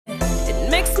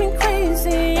makes me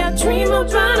crazy. I dream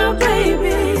about our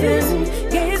babies,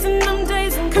 gazing them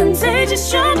days and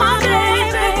contagious. You're my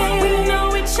baby. We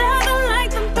know each other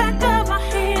like the back of our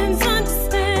hands.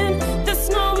 Understand, there's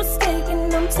no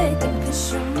mistaking. I'm taking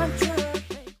this. You're my drug.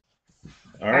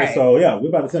 All right, so yeah, we're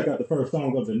about to check out the first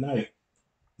song of the night.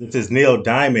 This is Neil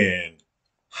Diamond,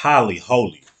 Holly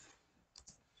Holy.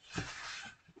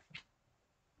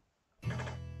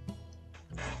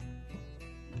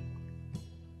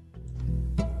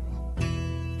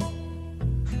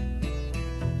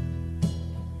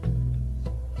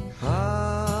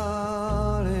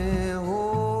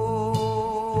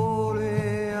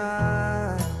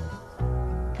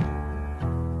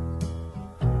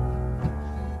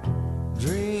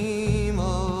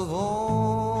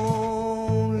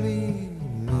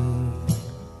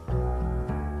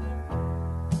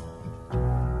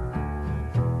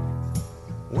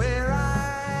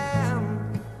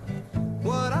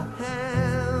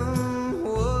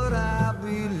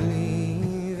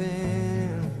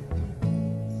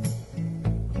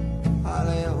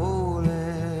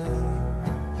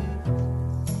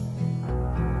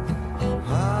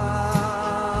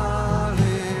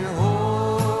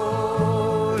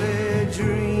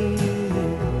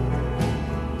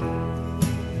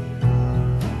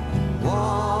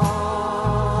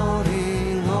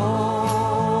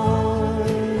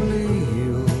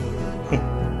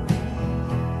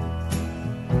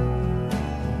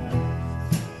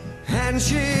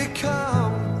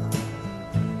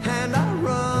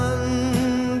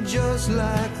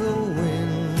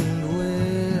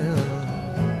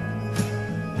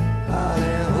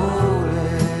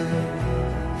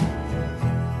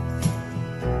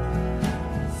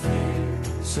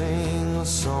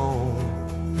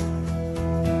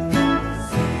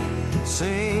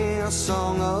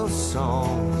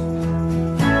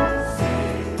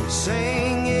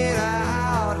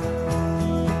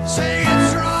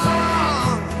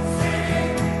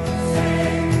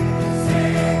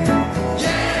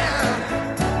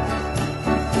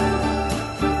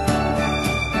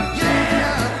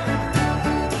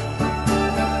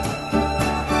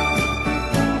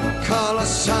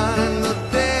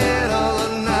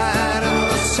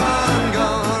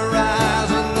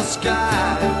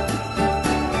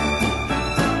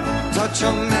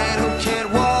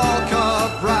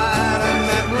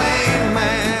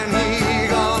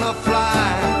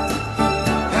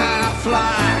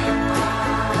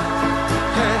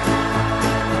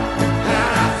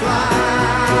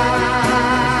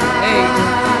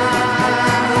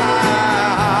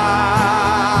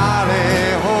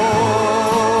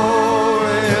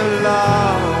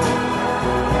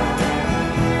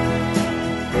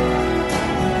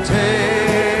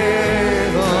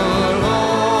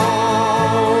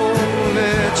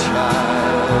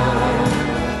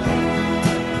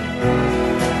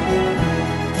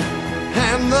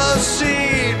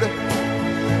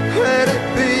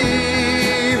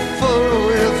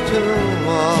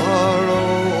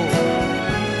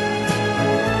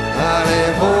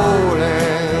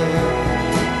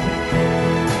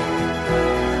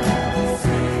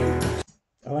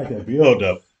 Build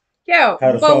up. Yo,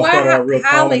 but why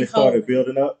Holly started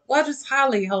building up? What is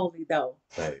Holly holy though?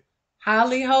 Right.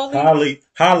 Holly holy?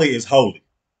 Holly is holy.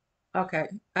 Okay.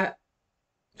 Her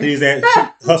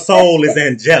soul is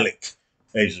angelic,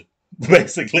 Asia,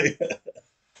 basically.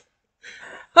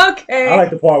 Okay. I like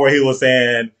the part where he was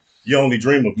saying, "You only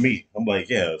dream of me." I'm like,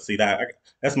 yeah, see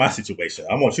that's my situation.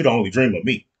 I want you to only dream of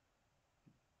me.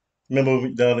 Remember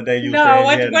the other day you no,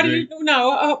 said what do you do?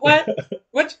 No, what?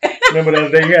 What? Remember the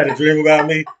other day you had a dream about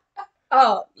me?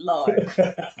 Oh Lord,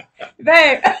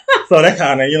 babe. So that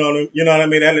kind of, you know what I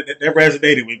mean. That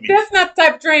resonated with me. That's not the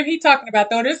type of dream he's talking about,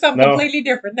 though. There's something completely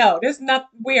different. No, this is not.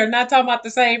 We are not talking about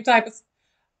the same type of.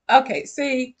 Okay,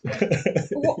 see, you're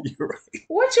right.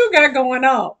 What you got going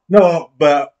on? No,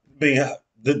 but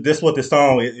this what the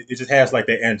song it just has like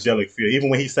that angelic feel. Even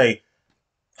when he say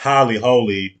 "Holly,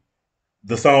 holy."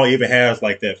 The song even has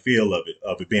like that feel of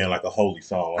it being like a holy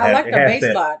song. I like the bass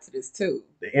line to this too.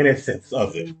 The innocence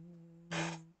of it.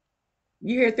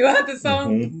 You hear throughout the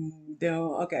song?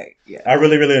 Mm-hmm. Okay, yeah. I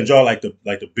really, really enjoy like the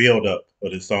build up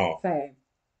of this song. Same.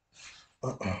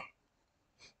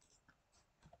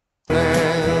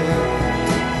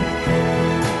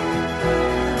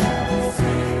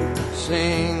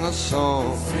 Sing a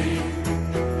song.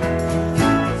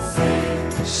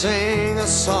 Sing a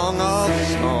song of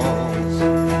songs.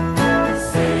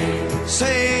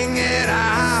 Sing it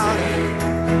out.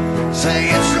 Sing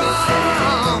it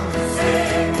strong.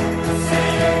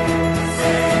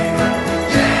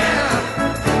 Yeah.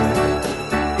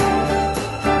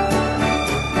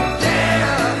 Yeah.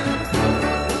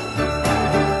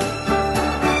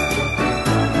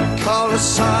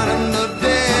 sun in the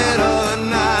dead of the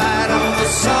night, and the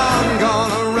sun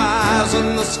gonna rise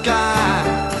in the sky.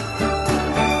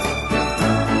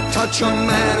 Touch a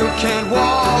man who can't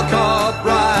walk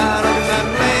upright, and that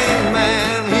lame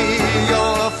man, he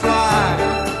gonna fly,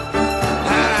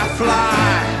 and I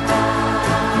fly.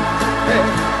 Hey.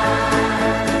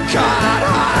 God, I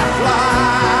fly.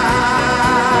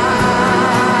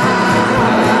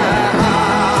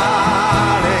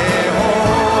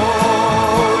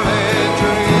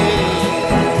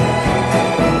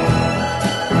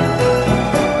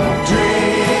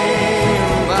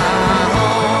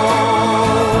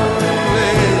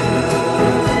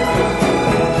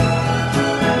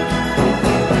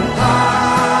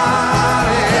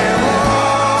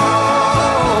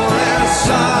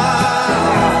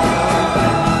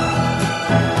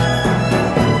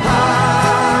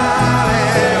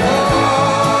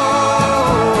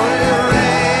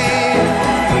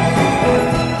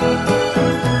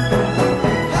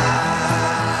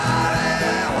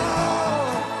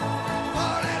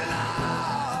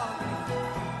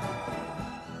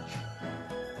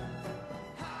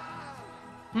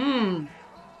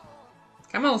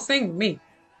 Come on, sing with me.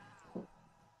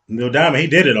 Neil Diamond, he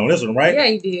did it on this one, right? Yeah,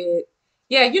 he did.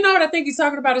 Yeah, you know what I think he's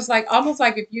talking about? It's like almost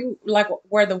like if you like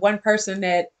were the one person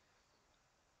that,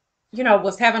 you know,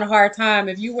 was having a hard time.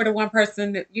 If you were the one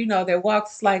person that, you know, that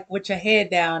walks like with your head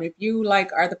down, if you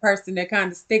like are the person that kind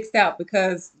of sticks out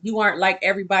because you aren't like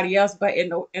everybody else, but and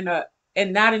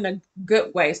not in a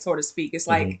good way, so to speak. It's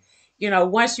like, you know,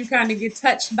 once you kind of get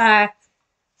touched by,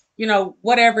 you know,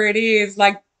 whatever it is,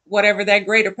 like whatever that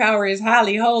greater power is,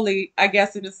 highly holy, I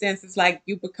guess in a sense, it's like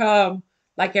you become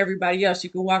like everybody else. You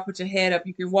can walk with your head up.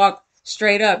 You can walk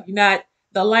straight up. You're not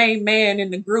the lame man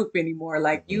in the group anymore.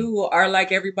 Like you are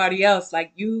like everybody else.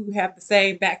 Like you have the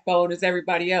same backbone as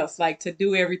everybody else, like to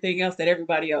do everything else that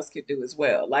everybody else could do as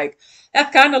well. Like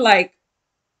that's kind of like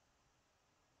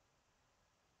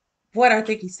what I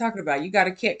think he's talking about. You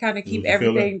got to kind of keep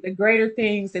everything, the greater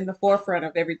things in the forefront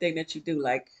of everything that you do.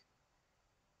 Like,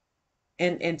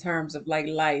 in terms of like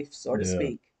life, so to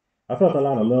speak. I felt a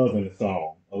lot of love in the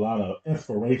song, a lot of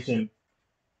inspiration,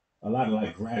 a lot of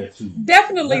like gratitude.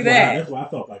 Definitely that's why I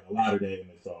felt like a lot of that in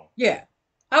the song. Yeah,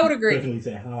 I would agree. Especially he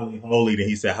said highly holy, then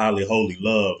he said highly holy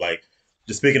love. Like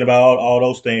just speaking about all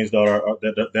those things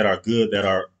that are good,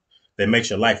 that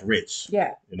makes your life rich.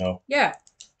 Yeah. You know? Yeah.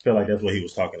 I feel like that's what he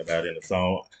was talking about in the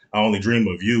song. I only dream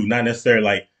of you. Not necessarily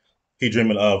like he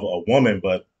dreaming of a woman,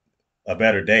 but a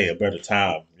better day, a better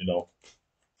time, you know?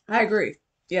 I agree.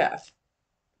 Yeah.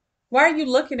 Why are you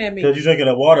looking at me? Because you're drinking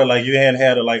the water like you hadn't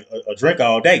had a drink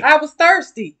all day. I was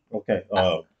thirsty. Okay.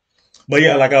 But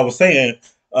yeah, like I was saying,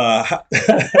 not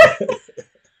the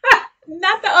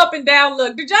up and down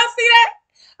look. Did y'all see that?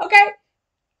 Okay.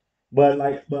 But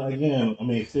again, I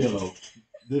mean, still,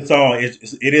 this song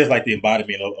it is like the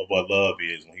embodiment of what love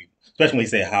is. Especially when he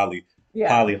said highly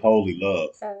holy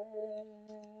love.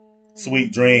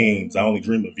 Sweet dreams. I only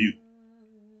dream of you.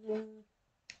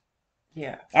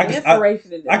 Yeah, I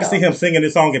can see him singing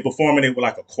this song and performing it with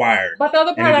like a choir. But the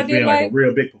other part I did like a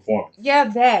real big performance. Yeah,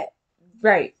 that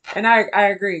right, and I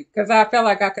agree because I felt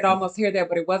like I could almost hear that,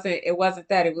 but it wasn't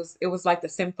that. It was like the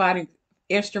symphonic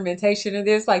instrumentation of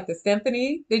this, like the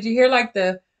symphony. Did you hear like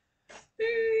the?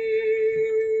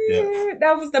 Yeah.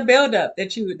 That was the buildup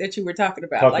that you were talking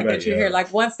about, that you hear.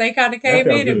 Like once they kind of came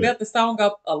in and built the song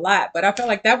up a lot, but I felt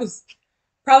like that was.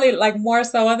 Probably like more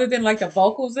so other than like the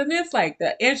vocals in this, like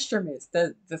the instruments,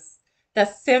 the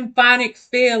symphonic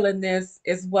feel in this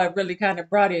is what really kind of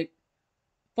brought it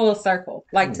full circle,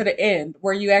 like to the end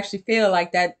where you actually feel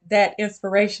like that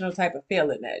inspirational type of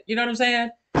feel in it. You know what I'm saying?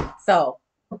 So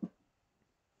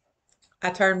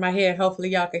I turned my head. Hopefully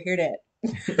y'all can hear that.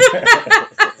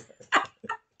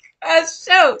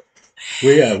 Shoot.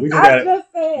 Well, we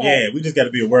just got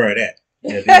to be aware of that.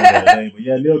 But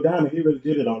yeah, Neil Diamond, he really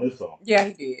did it on this song. Yeah,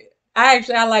 he did. I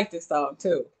like this song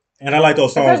too. And I like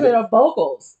those songs. Especially the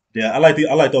vocals. Yeah, I like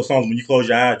those songs when you close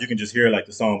your eyes, you can just hear like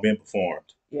the song being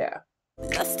performed. Yeah.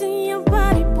 Lust in your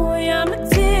body, boy, I'm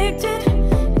addicted.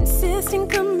 Insisting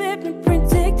commitment,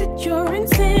 predicted you're